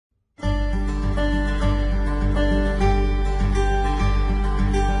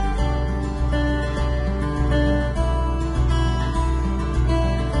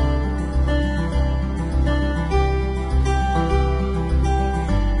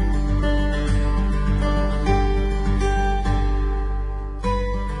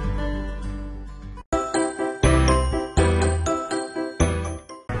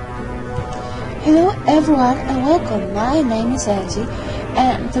everyone and welcome, my name is Angie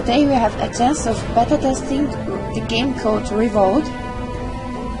and today we have a chance of beta testing the game called Revolt.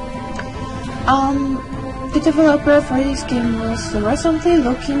 The developer for this game was recently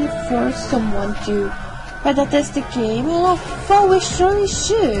looking for someone to beta test the game and I thought we surely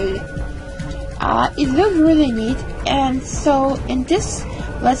should. It looked really neat, and so in this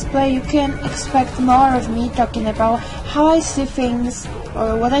Let's Play you can expect more of me talking about how I see things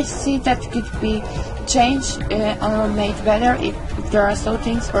or what I see that could be changed or made better if there are so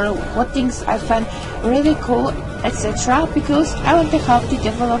things, or what things I find really cool, etc. because I want to help the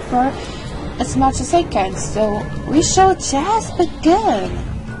developer as much as I can, so we shall just begin.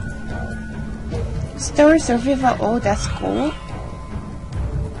 Story survival, oh that's cool.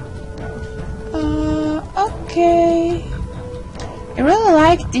 Okay. I really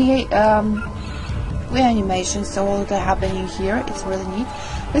like the animations, so all that happening here, it's really neat.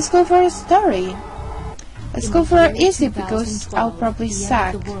 Let's go for a story. Let's go for easy because I'll probably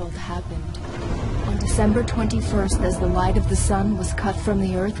suck. The world happened. On December 21st, as the light of the sun was cut from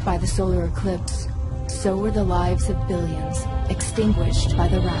the earth by the solar eclipse, so were the lives of billions, extinguished by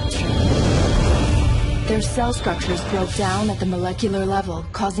the rapture. Their cell structures broke down at the molecular level,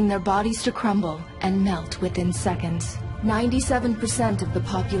 causing their bodies to crumble and melt within seconds. 97% of the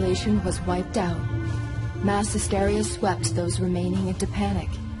population was wiped out. Mass hysteria swept those remaining into panic,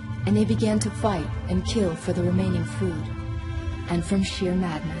 and they began to fight and kill for the remaining food. And from sheer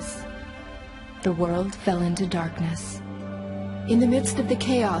madness, the world fell into darkness. In the midst of the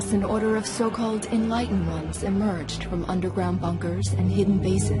chaos, an order of so-called enlightened ones emerged from underground bunkers and hidden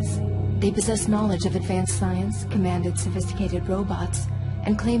bases. They possessed knowledge of advanced science, commanded sophisticated robots,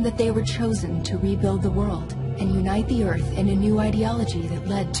 and claimed that they were chosen to rebuild the world and unite the Earth in a new ideology that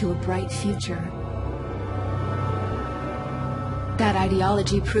led to a bright future. That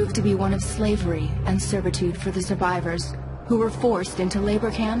ideology proved to be one of slavery and servitude for the survivors, who were forced into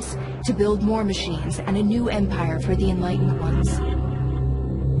labor camps to build more machines and a new empire for the enlightened ones.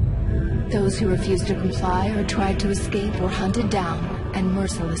 Those who refused to comply or tried to escape were hunted down and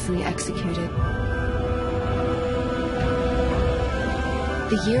mercilessly executed.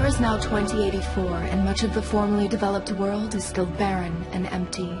 The year is now 2084, and much of the formerly developed world is still barren and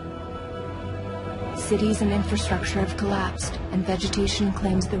empty. Cities and infrastructure have collapsed, and vegetation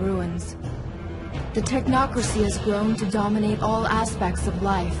claims the ruins. The technocracy has grown to dominate all aspects of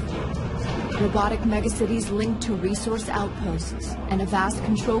life. Robotic megacities linked to resource outposts, and a vast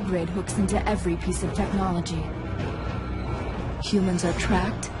control grid hooks into every piece of technology. Humans are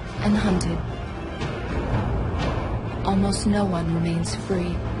tracked and hunted. Almost no one remains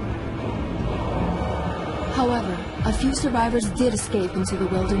free. However, a few survivors did escape into the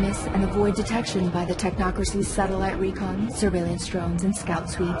wilderness and avoid detection by the technocracy's satellite recon, surveillance drones, and scout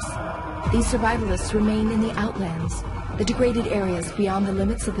sweeps. These survivalists remain in the outlands, the degraded areas beyond the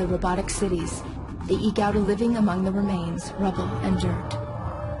limits of the robotic cities. They eke out a living among the remains, rubble, and dirt.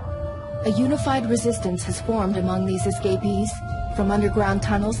 A unified resistance has formed among these escapees. From underground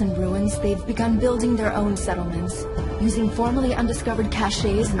tunnels and ruins, they've begun building their own settlements. Using formerly undiscovered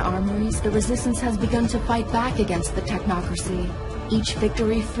caches and armories, the resistance has begun to fight back against the technocracy. Each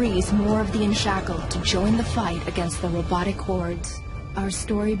victory frees more of the enshackled to join the fight against the robotic hordes. Our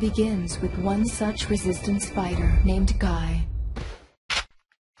story begins with one such resistance fighter named Guy.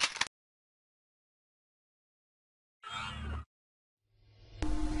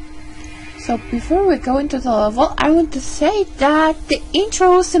 So before we go into the level, I want to say that the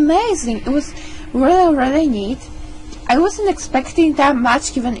intro was amazing. It was really neat. I wasn't expecting that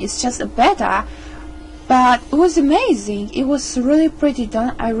much given it's just a beta, but it was amazing. It was really pretty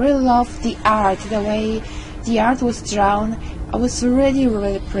done. I really loved the art, the way the art was drawn. It was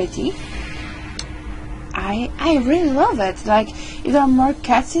really pretty. I really love it. Like, if there are more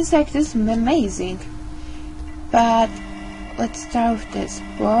cutscenes like this, amazing. But let's start with this.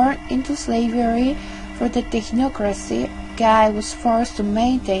 Born into slavery for the technocracy, Guy was forced to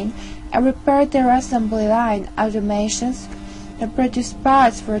maintain and repair their assembly line automations and produce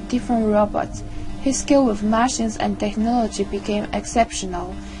parts for different robots. His skill with machines and technology became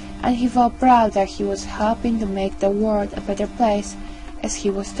exceptional, and he felt proud that he was helping to make the world a better place, as he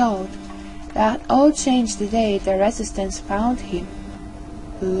was told. That all changed the day the resistance found him.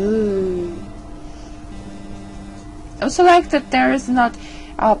 Ooh. I also like that there is not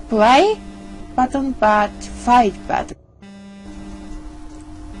a play button but fight button.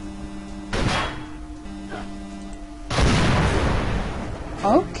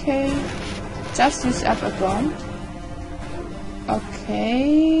 Okay, just use up a bomb.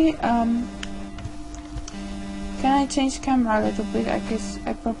 Okay, can I change camera a little bit? I guess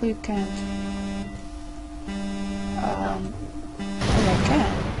I probably can't. what I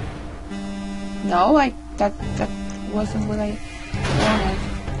can. No, that wasn't what I wanted.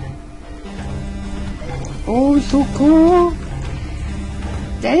 Oh, so cool!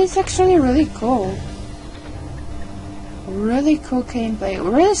 That is actually really cool. Really cool gameplay.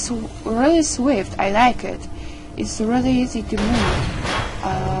 Really swift. I like it. It's really easy to move.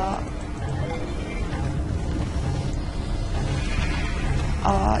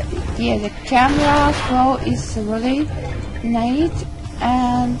 Yeah, the camera flow is really nice,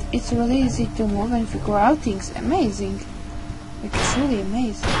 and it's really easy to move and figure out things. Amazing. Like, it's really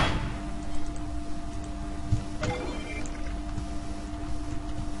amazing.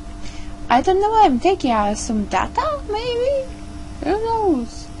 I don't know, I'm taking some data, maybe? Who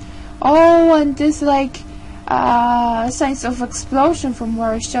knows? Oh, and this like signs of explosion from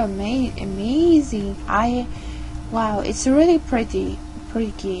where it's so amazing. Wow, it's a really pretty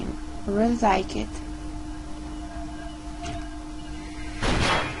game. I really like it.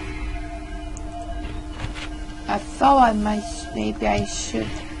 I thought maybe I should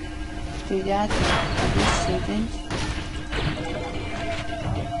do that, but I shouldn't.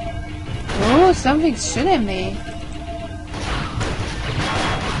 Oh, something's shooting me.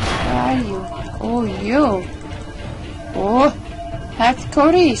 Where are you? Oh, you. Oh, that's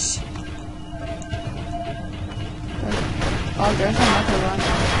Korish. Oh, there's another one.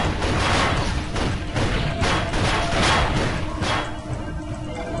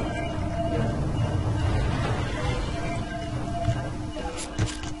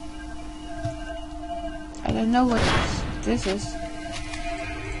 I don't know what this is.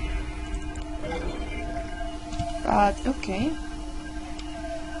 But okay.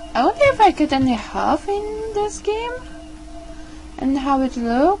 I wonder if I get any health in this game and how it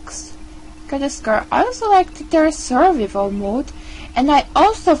looks. Got a scar. I also like their survival mode, and I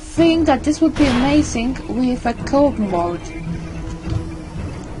also think that this would be amazing with a co-op mode.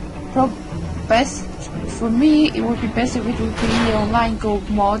 Best for me, it would be best if it would be in the online co-op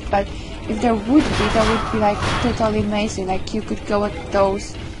mode, but if there would be, that would be like totally amazing. Like you could go at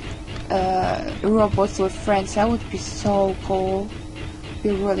those robots with friends. That would be so cool.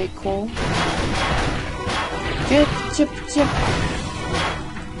 Be really cool. Chip, chip, chip.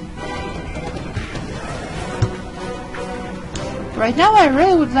 Right now I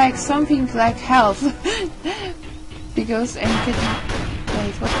really would like something like health. Because I'm getting...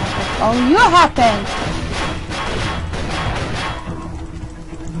 Wait, what happened? Oh, you happened!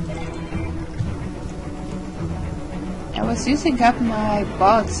 I was using up my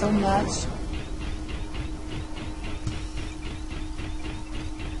bot so much.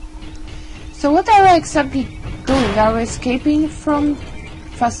 So what are we exactly doing? Are we escaping from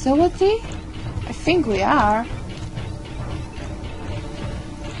facility? I think we are.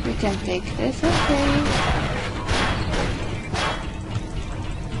 We can take this, okay.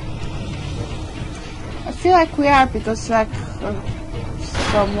 I feel like we are because like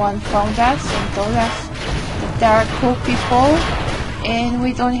someone found us and told us that there are cool people and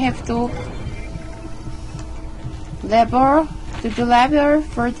we don't have to do labor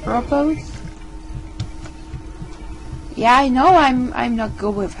for the robots. Yeah, I know I'm not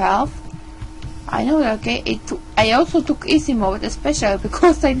good with health. I know that, okay. I also took easy mode, especially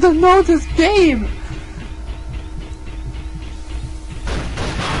because I don't know this game.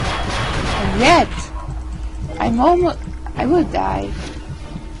 And yet, I will die.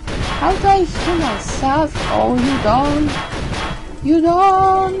 How do I heal myself? Oh, you don't.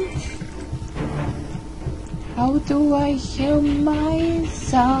 How do I heal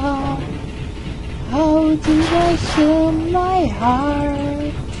myself? How do I heal my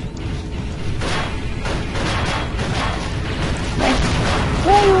heart?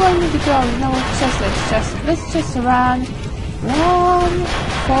 Where do you want me to go? You know what? Let's just run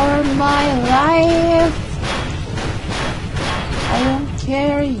for my life. I don't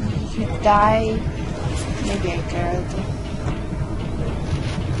care. You die. Maybe I cared.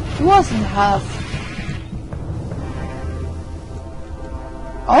 It wasn't half.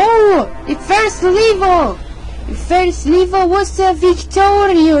 Oh, the first level. The first level was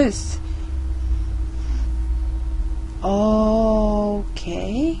victorious.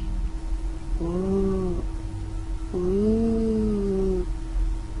 Okay. Ooh.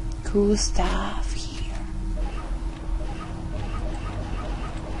 Cool stuff here.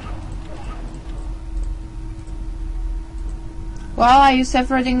 Well, I used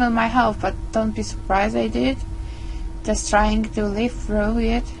everything on my health, but don't be surprised I did. Just trying to live through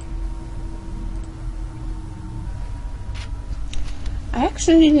it. I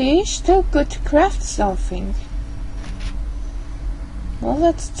actually still could craft something. Well,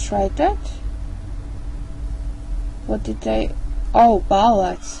 let's try that. What did they... Oh,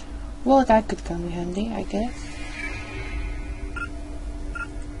 ballots. Well, that could come in handy, I guess.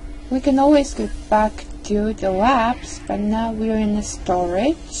 We can always get back to the labs, but now we're in the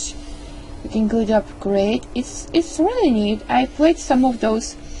storage. We can go to upgrade. It's really neat. I played some of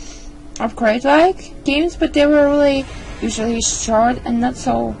those upgrade-like games, but they were really usually short and not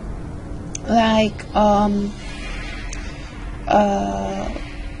so like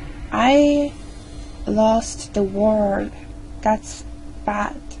I lost the word. That's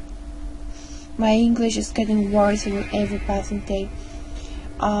bad. My English is getting worse with every passing day.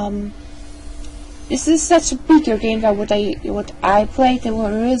 This is such a bigger game than what I played. They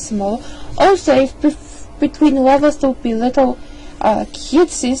were really small. Also, if between levels there would be little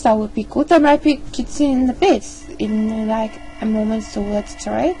cutscenes, that would be good. There might be cutscene in a bit, in like a moment. So let's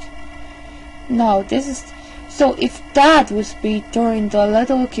try it. No, this is so. If that would be during the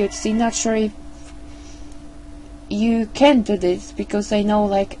little cutscene, not sure if you can do this because I know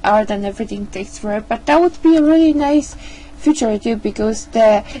like art and everything takes forever. But that would be a really nice feature too, because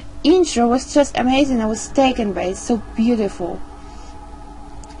the intro was just amazing. I was taken by it. It's so beautiful.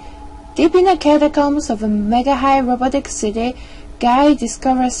 Deep in the catacombs of a mega-high robotic city, Guy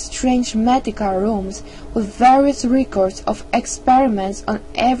discovers strange medical rooms with various records of experiments on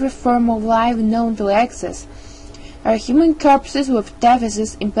every form of life known to access. There are human corpses with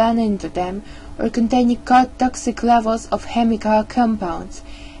devices implanted into them, or containing toxic levels of chemical compounds.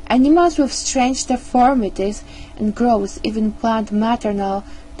 Animals with strange deformities and growths, even plant material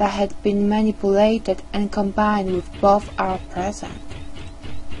that had been manipulated and combined with both are present.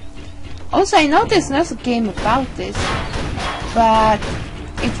 Also, I know there's not a game about this, but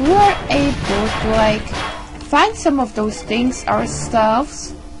if we are able to like find some of those things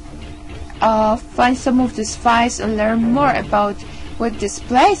ourselves, find some of these files and learn more about what this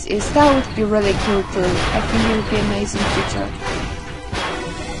place is, that would be really cool too. I think it would be an amazing feature.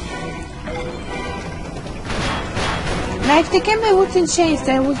 Like the game wouldn't change,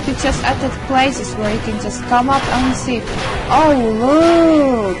 there would be just added places where you can just come up and see. Oh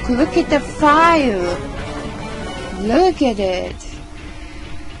look at the file! Look at it!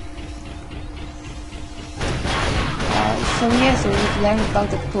 So yes, we would learn about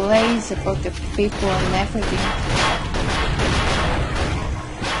the place, about the people and everything.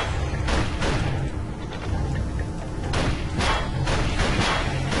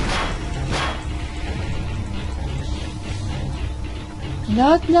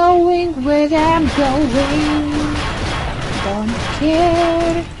 Not knowing where I'm going, don't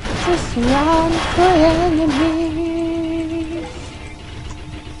care, just run for enemies.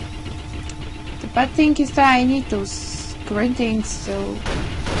 The bad thing is that I need those green things, so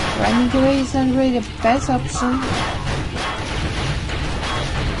running away isn't really the best option.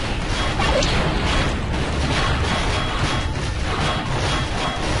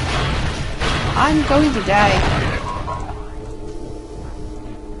 I'm going to die.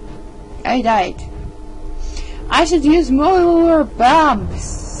 I died. I should use more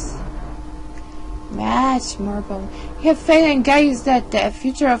bombs. Much more bombs. You have failed and guys that the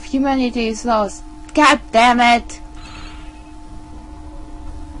future of humanity is lost. God damn it!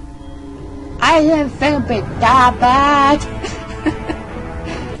 I didn't feel it that bad.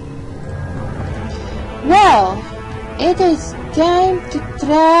 Well, it is time to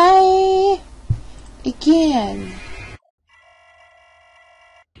try again.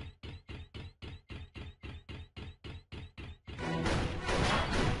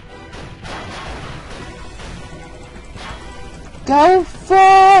 Go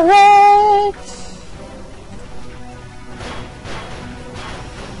for it!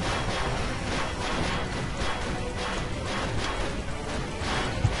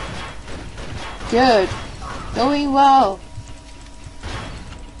 Good. Going well.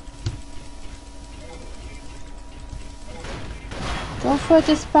 Go for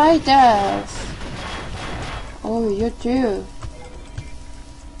the spiders. Oh, you too.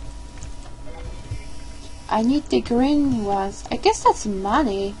 I need the green ones. I guess that's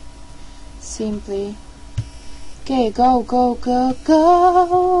money. Simply. Okay, go, go, go,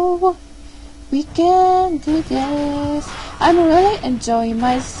 go. We can do this. I'm really enjoying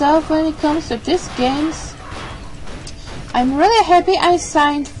myself when it comes to these games. I'm really happy I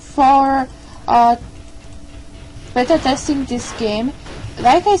signed for beta testing this game.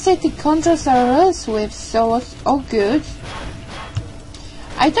 Like I said, the controls are really swift, so it's all good.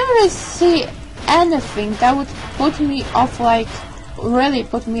 I don't really see anything that would put me off, like really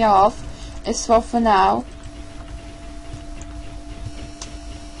put me off, as well for now.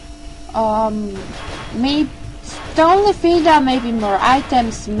 Maybe the only thing that maybe more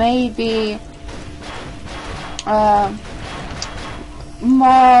items, maybe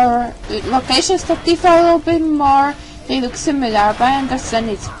more locations that differ a little bit more. They look similar, but I understand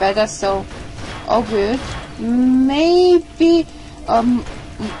it's better, so all good. Maybe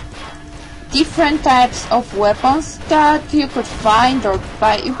different types of weapons that you could find or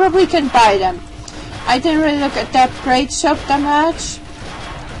buy. You probably can buy them. I didn't really look at the upgrade shop that much,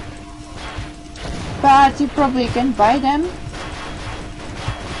 but you probably can buy them.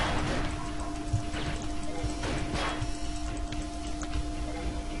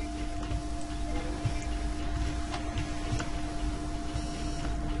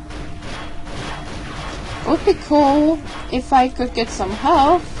 Would be cool if I could get some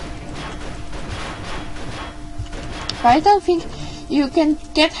health, but I don't think you can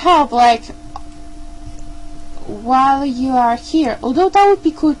get help like while you are here, although that would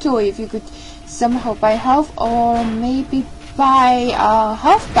be cool too if you could somehow buy health or maybe buy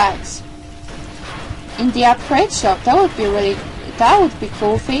health packs in the upgrade shop. That would be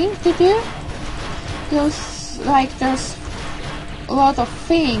cool thing to do. There's a lot of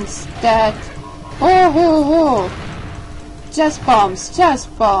things that just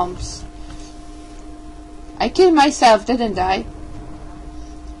bombs. I killed myself, didn't I?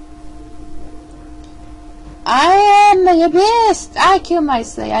 I am the best! I killed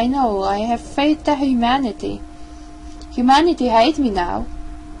myself, I know, I have faith in humanity. Humanity hates me now.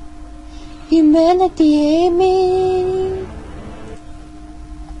 Humanity hates me!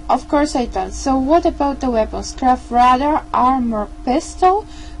 Of course I don't. So what about the weapons? Craft radar, armor, pistol,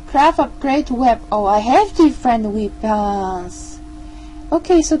 craft upgrade weapon. Oh, I have different weapons.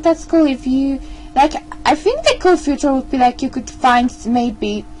 Okay, so that's cool. If you like, I think the cool future would be like you could find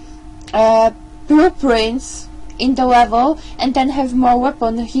maybe blueprints in the level and then have more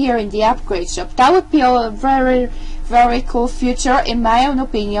weapons here in the upgrade shop. That would be a very, very cool future in my own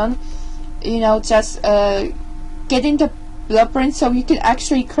opinion. You know, just getting the blueprint so you can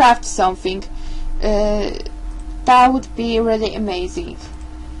actually craft something. That would be really amazing.